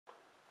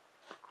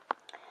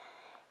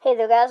Hey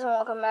there guys, and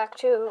welcome back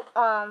to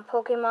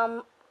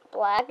Pokemon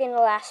Black. In the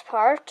last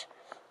part,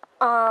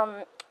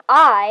 I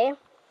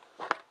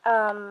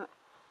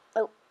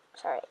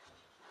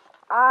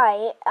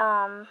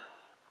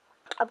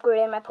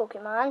upgraded my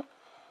Pokemon,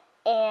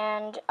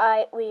 and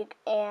I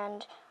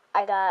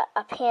got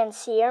a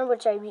Pansear,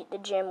 which I beat the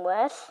gym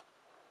with.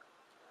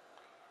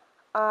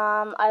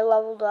 I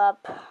leveled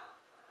up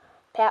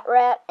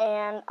Patrat,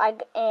 and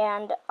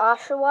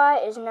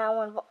Oshawott is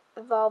now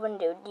evolving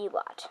into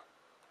D-Watt.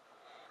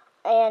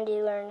 And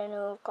he learned a new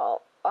move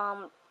called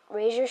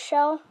Razor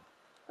Shell,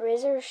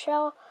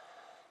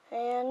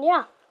 and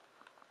yeah.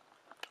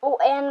 Oh,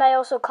 and I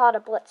also caught a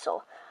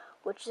Blitzel,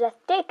 which is a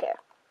Taker.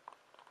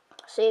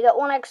 So you get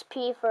 1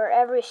 XP for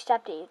every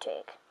step that you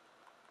take.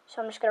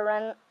 So I'm just gonna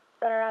run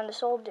around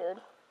this old dude.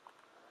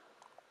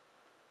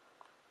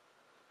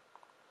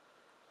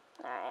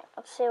 Alright,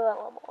 let's see what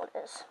level it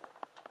is.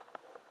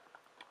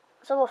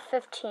 It's level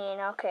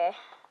 15, okay.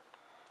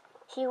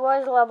 He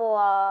was level,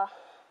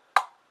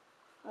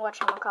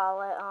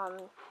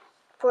 whatchamacallit,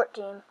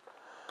 14.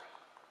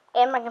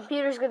 And my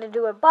computer's gonna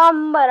do a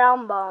bum.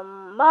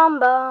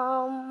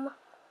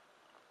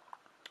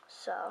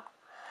 So,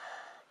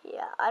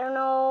 yeah, I don't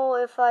know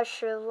if I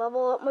should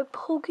level up my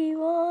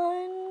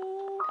Pokemon.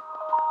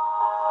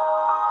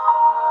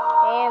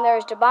 And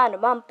there's the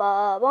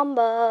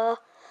bumba.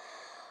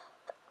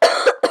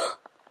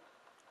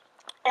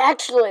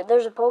 Actually,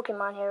 there's a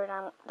Pokemon here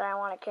that I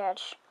want to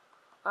catch.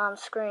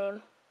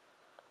 Scream.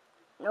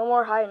 No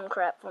more hiding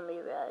crap from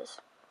you guys.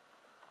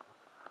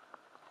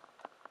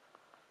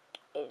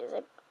 It is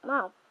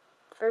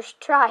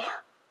first try.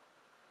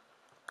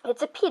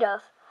 It's a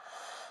Pidove.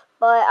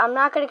 But I'm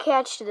not going to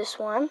catch this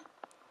one,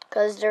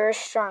 because there are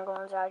stronger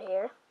ones out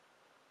here.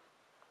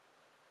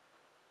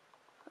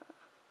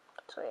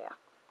 So yeah.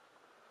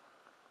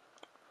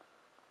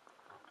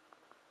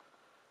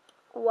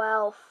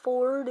 Wow,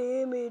 4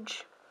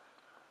 damage.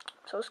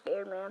 So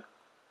scared, man.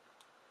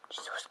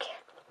 So scared.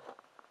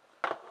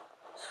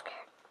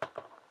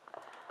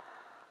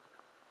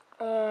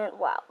 And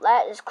wow,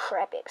 that is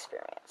crappy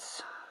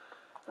experience.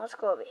 Let's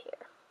go over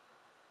here.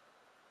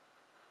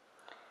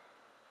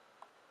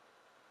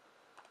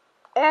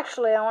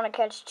 Actually, I want to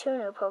catch 2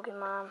 new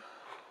Pokemon,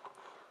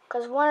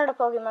 because one of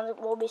the Pokemon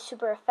will be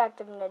super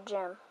effective in the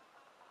gym.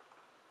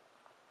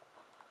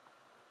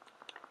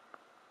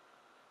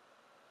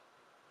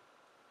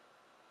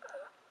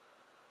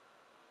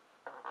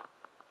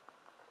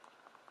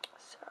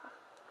 So.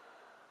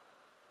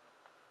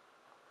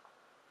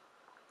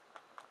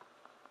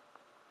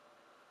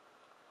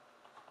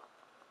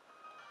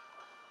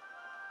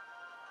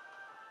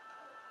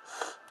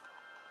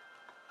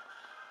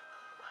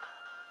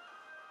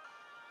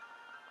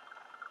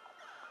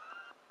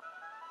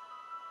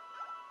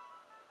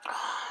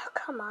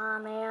 Come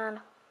on,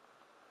 man.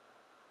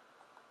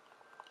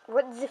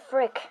 What the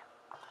frick?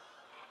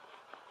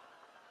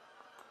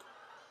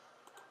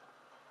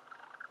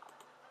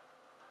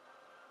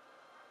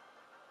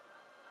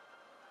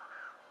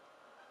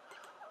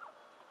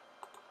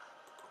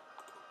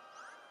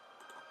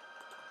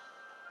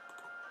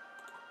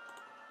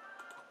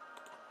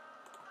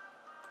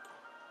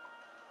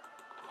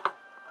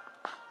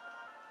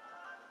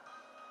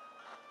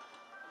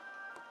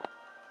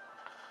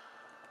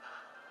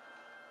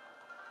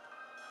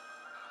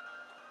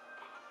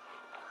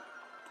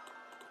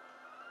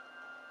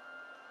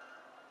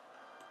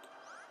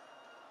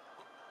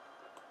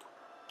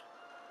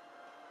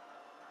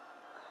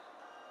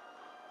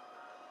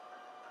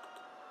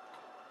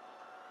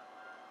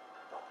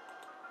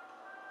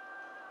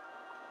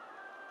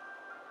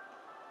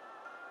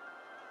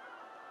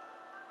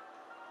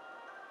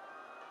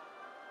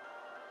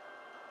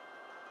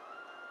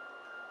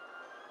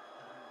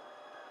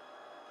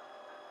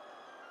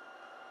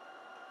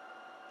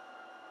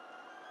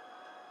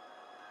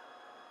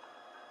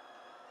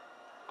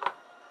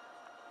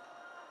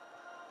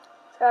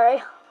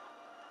 Sorry.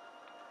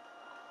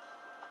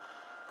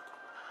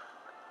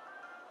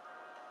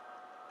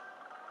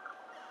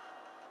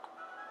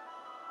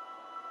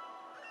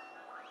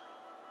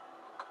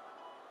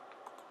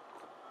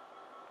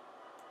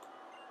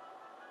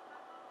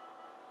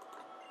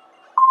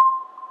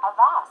 A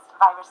vast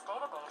virus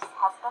database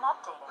has been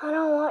updated. I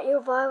don't want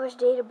your virus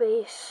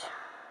database.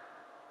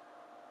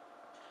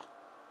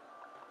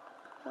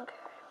 Okay.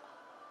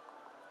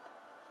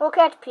 We'll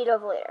catch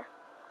Pidove later.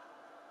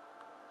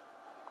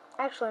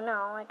 Actually, no,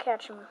 I want to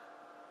catch him.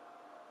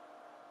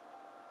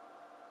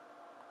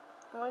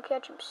 I want to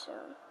catch him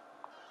soon.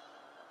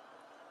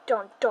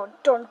 Dun, bum,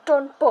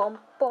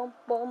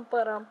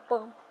 ba-dum,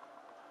 bum.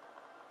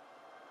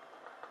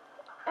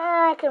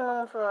 I can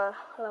run for a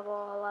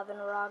level 11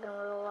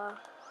 Roggenrola.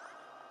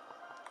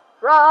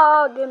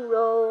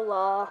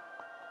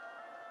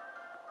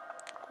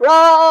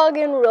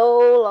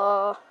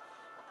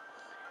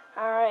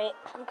 Alright,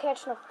 I'm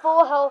catching a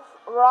full health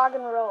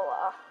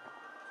Roggenrola.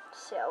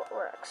 See how it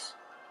works.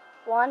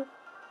 1,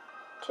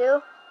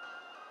 2,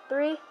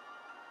 3,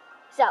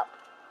 he's out.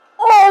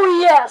 Oh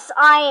yes,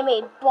 I am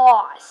a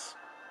boss.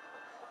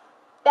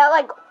 That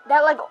like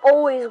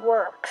always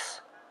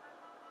works.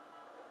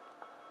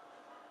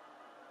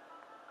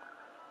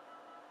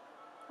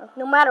 Like,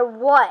 no matter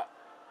what.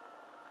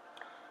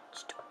 It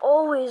just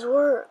always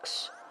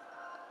works.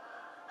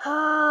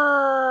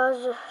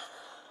 1,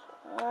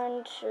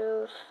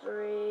 2,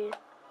 3.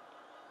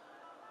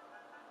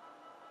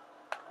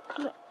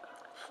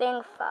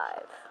 Thing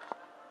 5.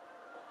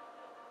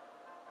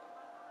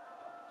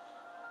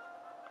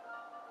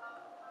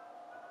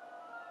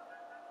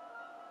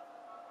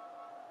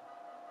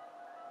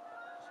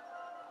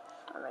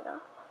 There we go.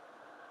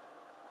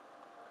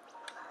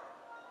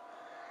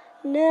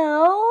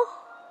 Now,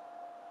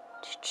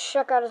 just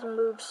check out his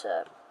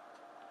moveset.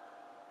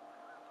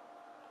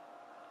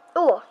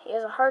 Oh, he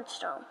has a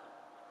Heartstone.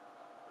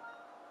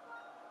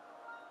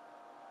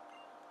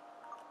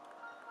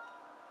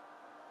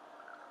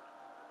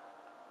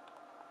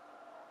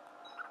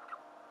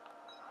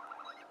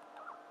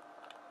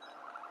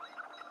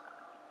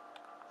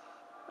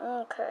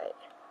 Okay.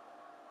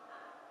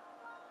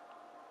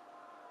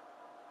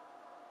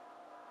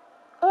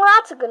 Well,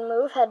 that's a good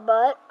move,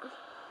 headbutt.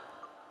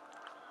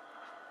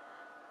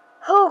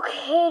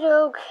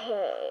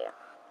 Okay.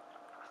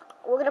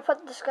 We're gonna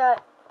put this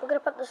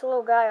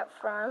little guy up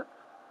front.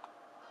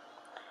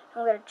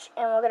 And we're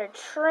gonna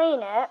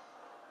train it.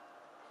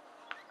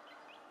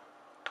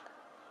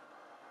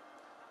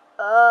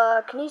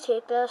 Can he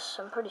take this?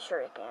 I'm pretty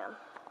sure he can.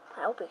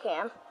 I hope he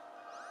can.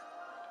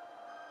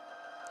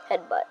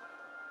 Headbutt.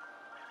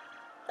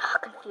 Ah,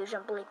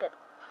 confusion, bleep it.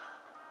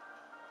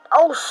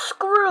 Oh,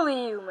 screw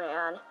you,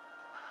 man.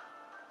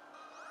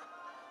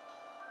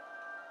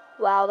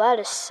 Wow, that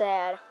is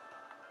sad.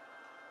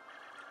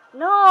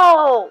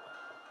 No!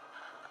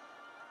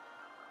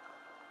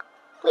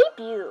 Bleep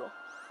you.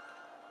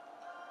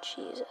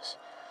 Jesus.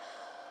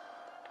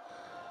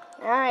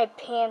 Alright,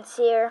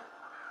 Panseer.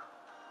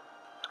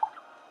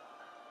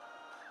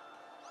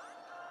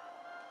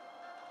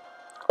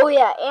 Oh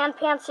yeah, and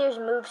Panseer's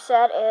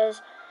moveset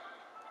is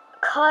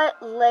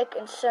Cut, Lick,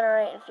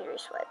 Incinerate, and Fury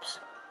Swipes.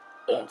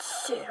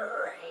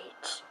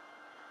 Incinerate.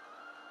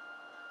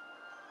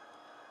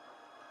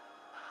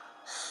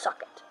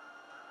 Suck it.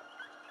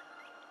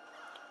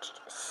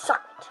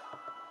 Suck it.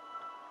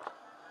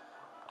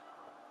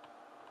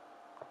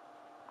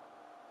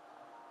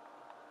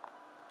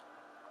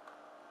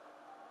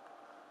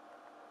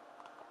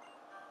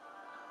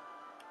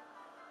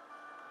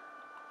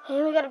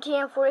 And we got a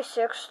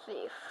TM46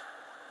 Thief.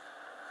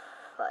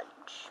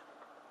 Fudge.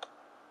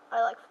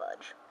 I like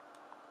fudge.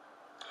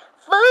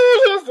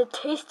 Fudge is the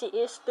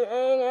tastiest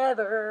thing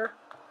ever.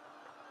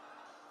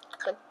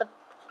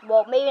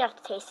 Well, maybe not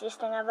the tastiest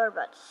thing ever,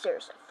 but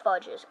seriously,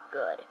 fudge is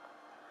good.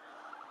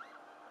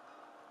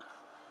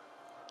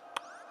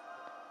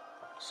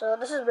 So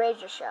this is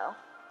Razor Shell.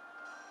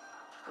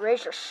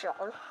 Razor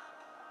Shell.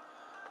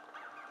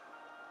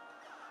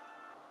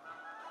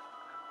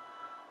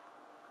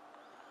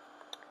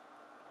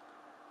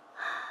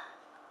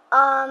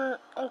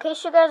 In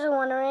case you guys are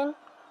wondering,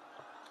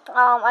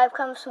 I've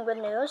come with some good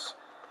news.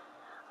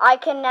 I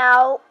can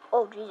now,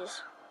 oh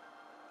Jesus,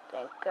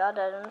 thank God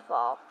I didn't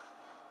fall.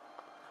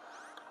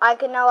 I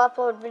can now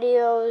upload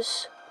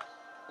videos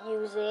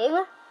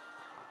using,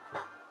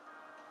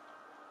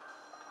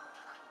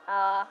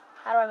 how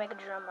do I make a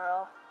drum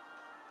roll?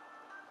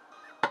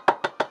 I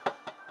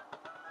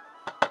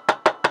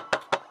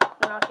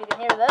don't know if you can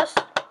hear this.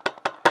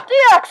 The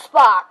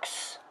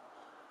Xbox!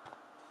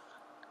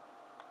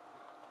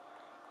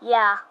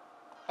 Yeah,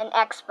 an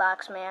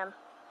Xbox, man.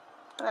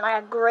 And I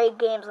have great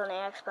games on the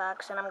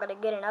Xbox, and I'm gonna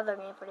get another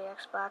game for the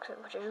Xbox,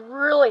 which is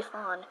really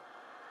fun.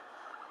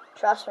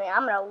 Trust me,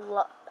 I'm gonna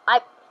love.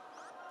 I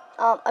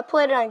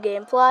played it on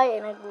Gamefly,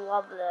 and I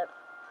loved it.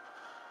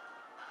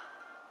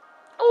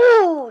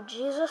 Oh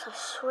Jesus! I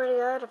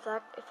swear to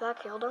God, if that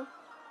killed him.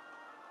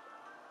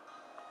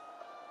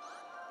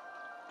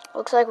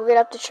 Looks like we're gonna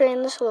have to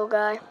train this little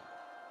guy.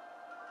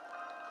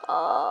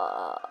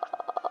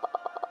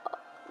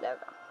 There we go.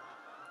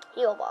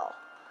 Heal ball.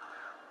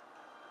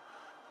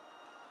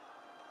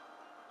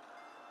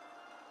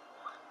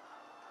 1,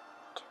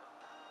 2,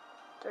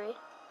 3.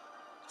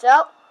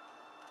 So,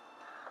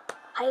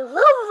 I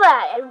love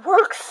that. It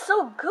works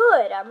so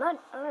good. I'm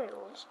not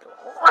just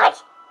love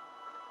it.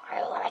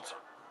 I love it.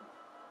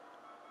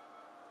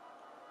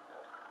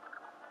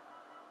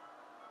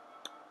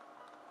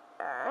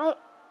 Alright.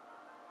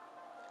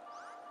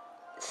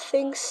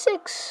 Thing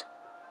 6.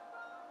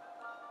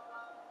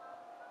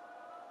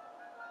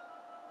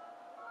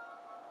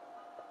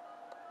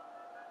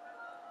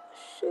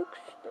 6.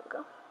 There we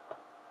go.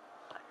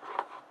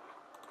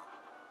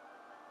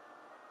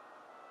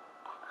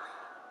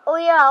 Oh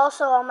yeah,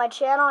 also on my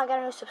channel I got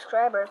a new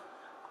subscriber.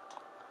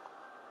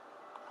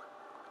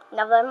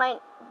 Now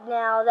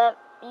that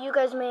you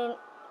guys may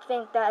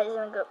think that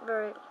isn't a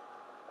very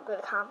good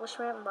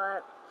accomplishment,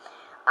 but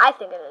I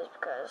think it is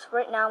because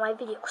right now my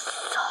videos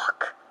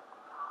suck.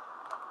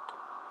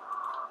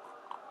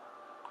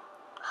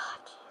 Oh,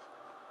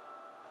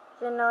 jeez.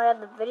 Didn't know I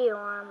had the video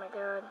on. Oh my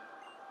God.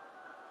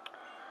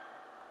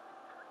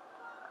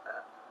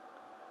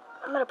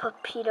 I'm gonna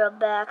put Peter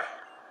back.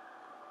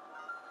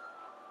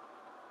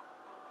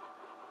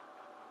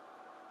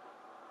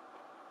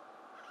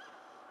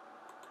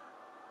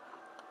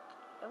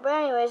 But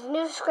anyways, the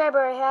new subscriber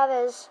I have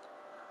is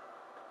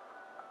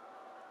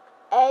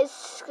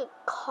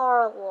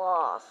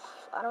Karloff.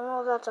 I don't know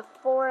if that's a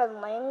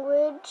foreign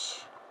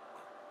language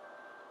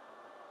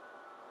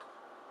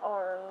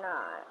or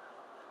not.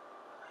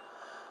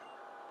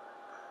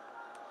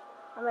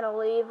 I'm gonna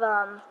leave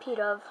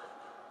Peter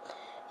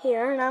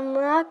here, and I'm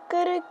not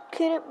gonna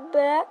get it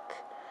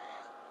back.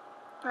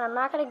 I'm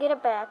not gonna get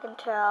it back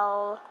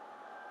until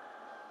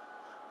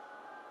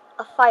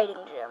a fighting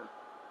gym,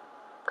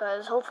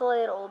 because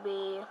hopefully it'll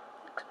be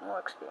more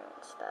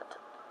experienced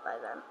by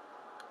then.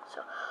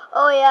 So,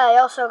 oh yeah, I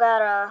also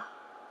got a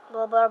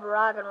little bit of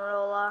rock and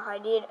roll. I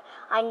need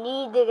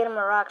to get him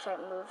a rock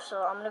type move,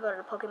 so I'm gonna go to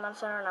the Pokemon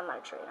Center and I'm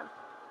gonna train him.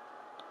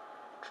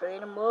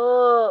 Train him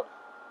up.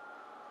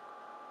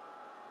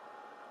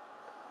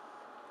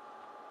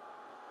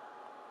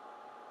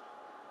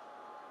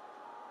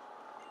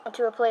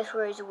 To a place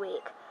where he's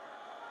weak.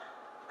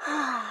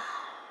 Yeah,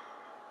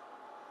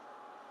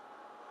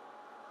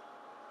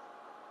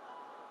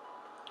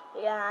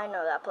 I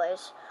know that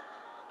place.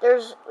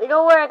 You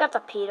know where I got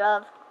the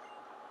PETA?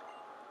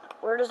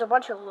 Where there's a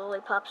bunch of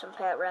lollipops and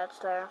pet rats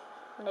there.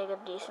 And they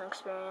get decent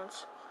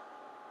experience.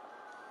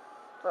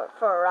 For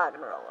a rock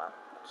and roller,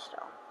 but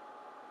still.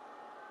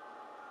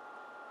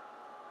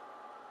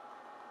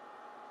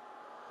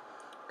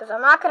 Because I'm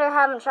not going to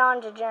have him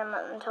challenge a gym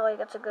until he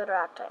gets a good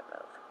rock type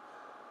move.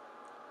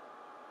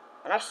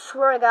 And I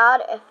swear to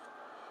God, if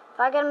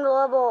I get him to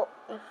level,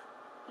 if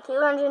he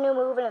learns a new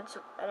move and it's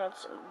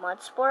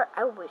mud sport,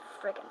 I will be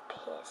freaking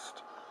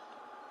pissed.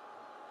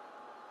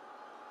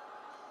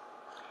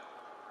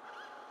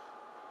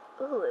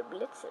 Ooh, a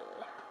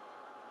Blitzel.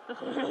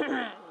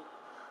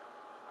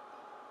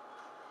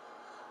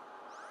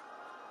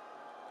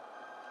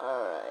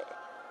 Alright.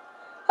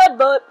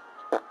 Headbutt.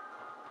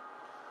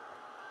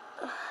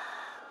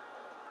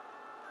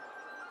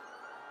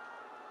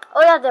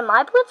 Oh yeah, did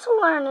my Blitzel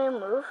learn a new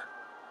move?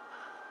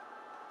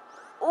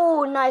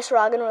 Ooh, nice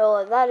rock and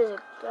roller. That's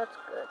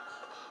good.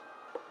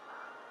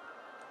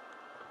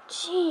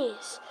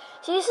 Jeez.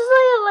 See, this is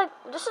why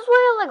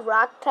I like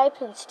rock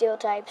types and steel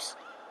types.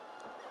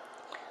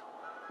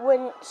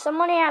 When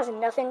somebody has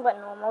nothing but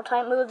normal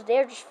type moves,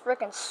 they're just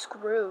freaking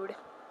screwed.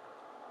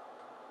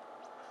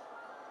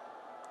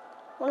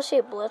 I want to see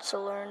if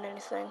Blitzel learned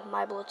anything.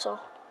 My Blitzel.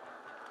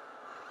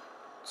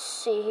 Let's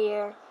see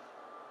here.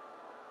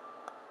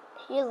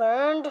 He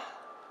learned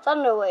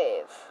Thunder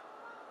Wave.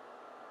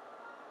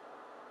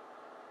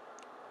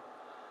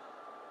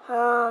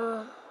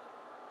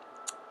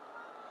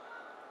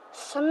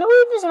 Thunder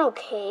Wave is an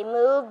okay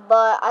move,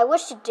 but I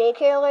wish the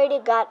daycare lady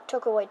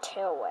took away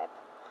Tail Whip.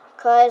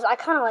 Because I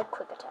kind of like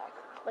Quick Attack.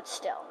 But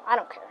still, I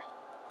don't care.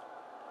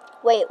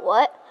 Wait,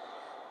 what?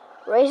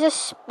 Raise the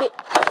speed.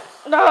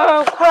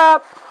 No,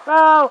 crap.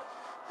 No.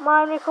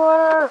 My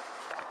recorder.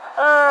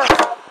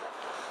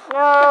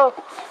 No.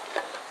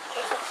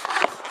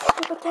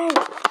 Stupid thing.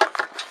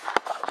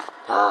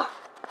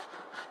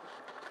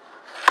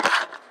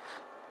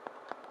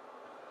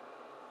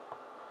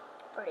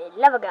 For the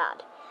love of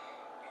God.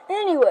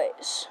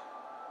 Anyways,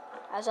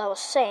 as I was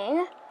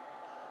saying,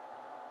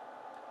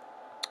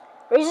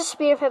 raise the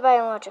speed if hit by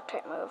an electric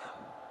type move.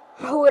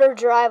 Water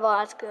drive, oh,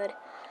 that's good.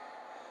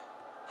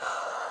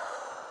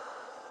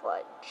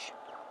 Fudge.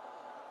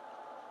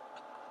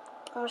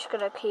 I'm just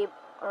gonna keep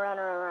running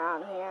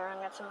around here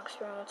and get some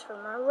experience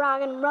from my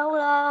rock and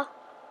roller.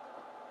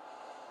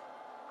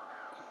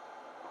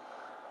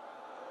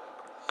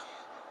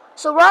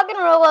 So rock and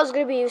roller is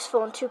gonna be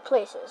useful in two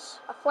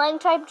places: a flying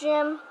type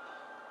gym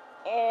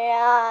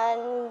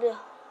and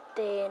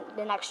the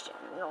next gym,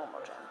 the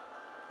normal gym.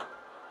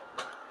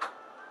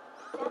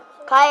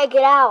 Kaya,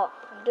 get out.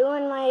 I'm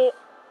doing my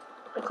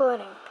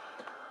recording.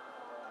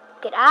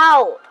 Get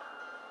out.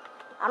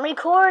 I'm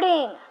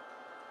recording.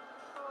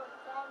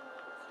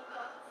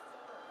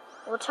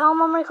 Well, tell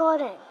him I'm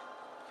recording.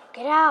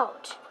 Get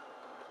out.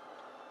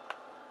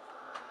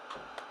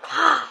 God.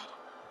 I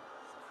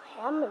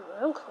have my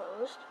room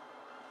closed.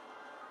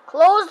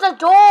 Close the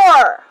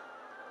door.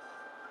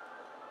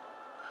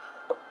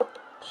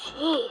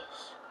 Jeez.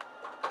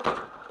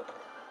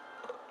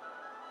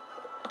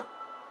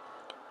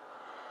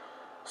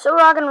 So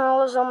rock and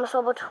roll is almost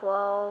level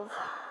 12.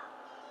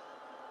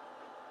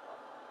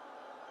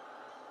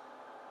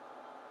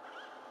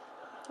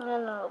 And a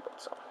little bit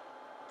so.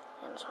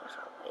 And it's almost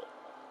level 8.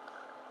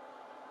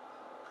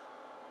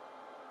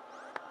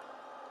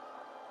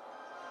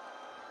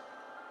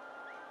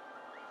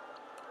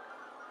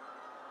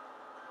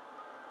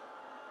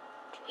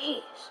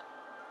 Jeez.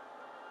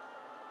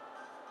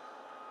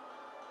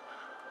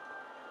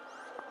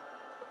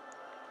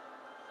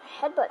 My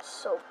headbutt's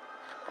so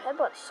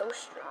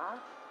strong.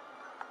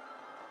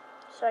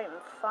 It's not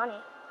even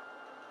funny.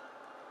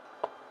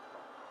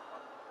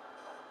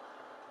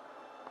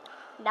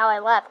 Now I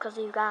laugh because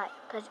you die.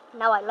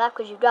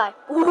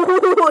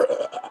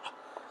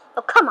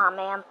 Oh, come on,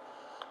 man.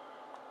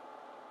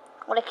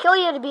 Would I kill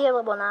you to be a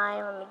level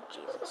 9? I mean,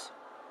 Jesus.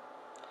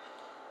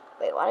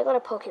 Wait, why did I go to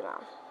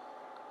Pokemon?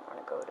 I want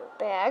to go to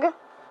bag.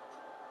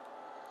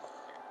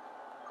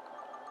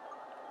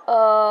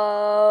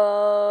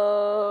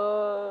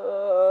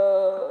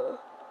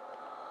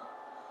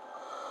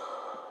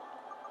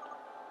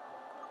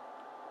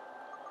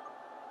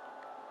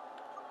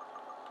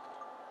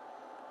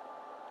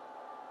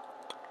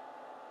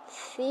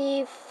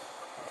 Thief,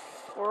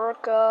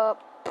 work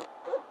up.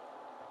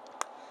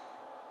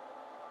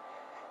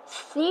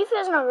 Thief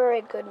isn't a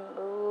very good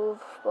move,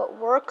 but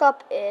work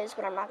up is,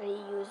 but I'm not going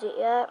to use it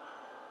yet.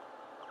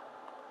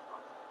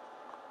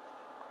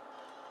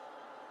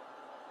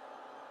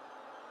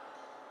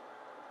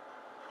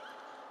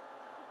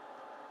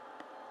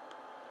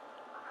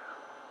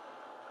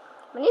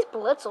 I mean, these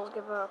blitzels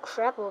give a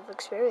crap load of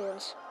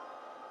experience.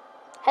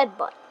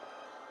 Headbutt.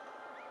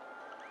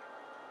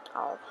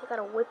 Oh, you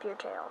gotta whip your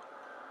tail.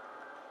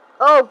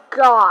 Oh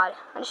God!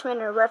 I just made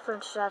a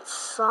reference to that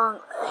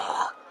song.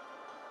 Ugh.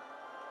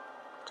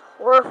 It's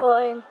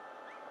horrifying.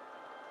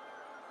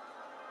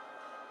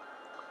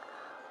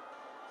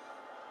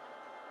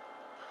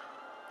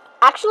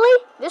 Actually,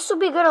 this would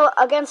be good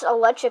against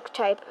electric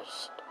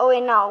types. Oh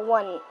wait, no, it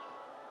wouldn't.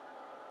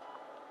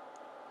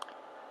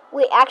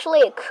 Wait, actually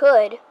it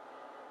could.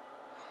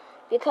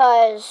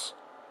 Because,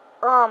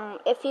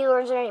 if he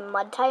learns any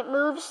mud type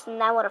moves, then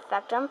that would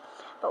affect him.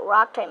 But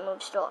rock type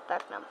moves still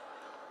affect him.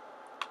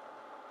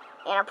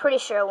 And I'm pretty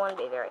sure it wouldn't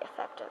be very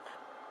effective,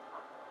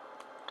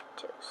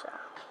 too, so.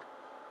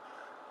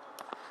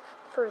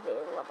 For the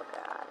love of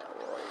God,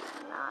 will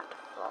you not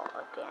fall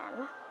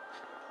again?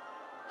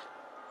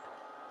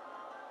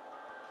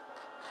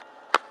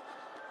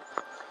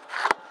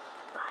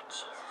 Oh,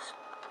 Jesus.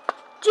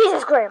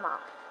 Jesus, Grandma!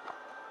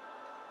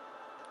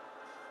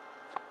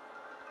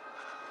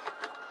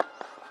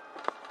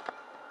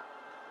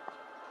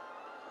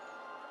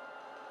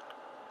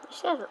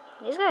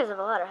 These guys have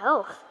a lot of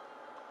health.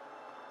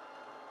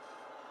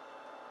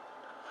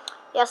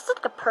 Yeah, it's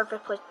like a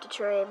perfect place to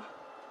trade.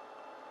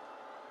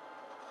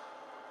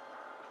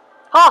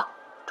 Ha!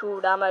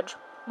 2 damage.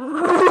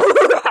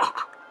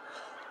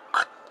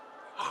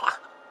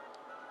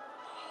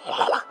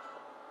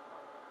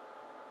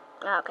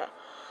 Okay.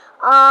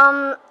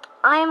 I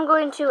am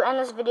going to end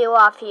this video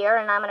off here,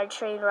 and I'm going to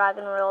train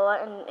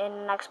Roggenrola, and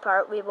in the next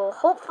part, we will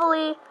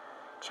hopefully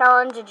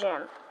challenge a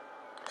gym.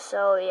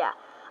 So, yeah.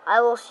 I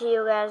will see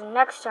you guys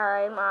next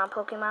time on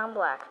Pokemon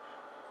Black.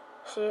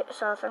 So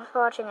thanks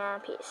for watching,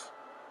 and peace.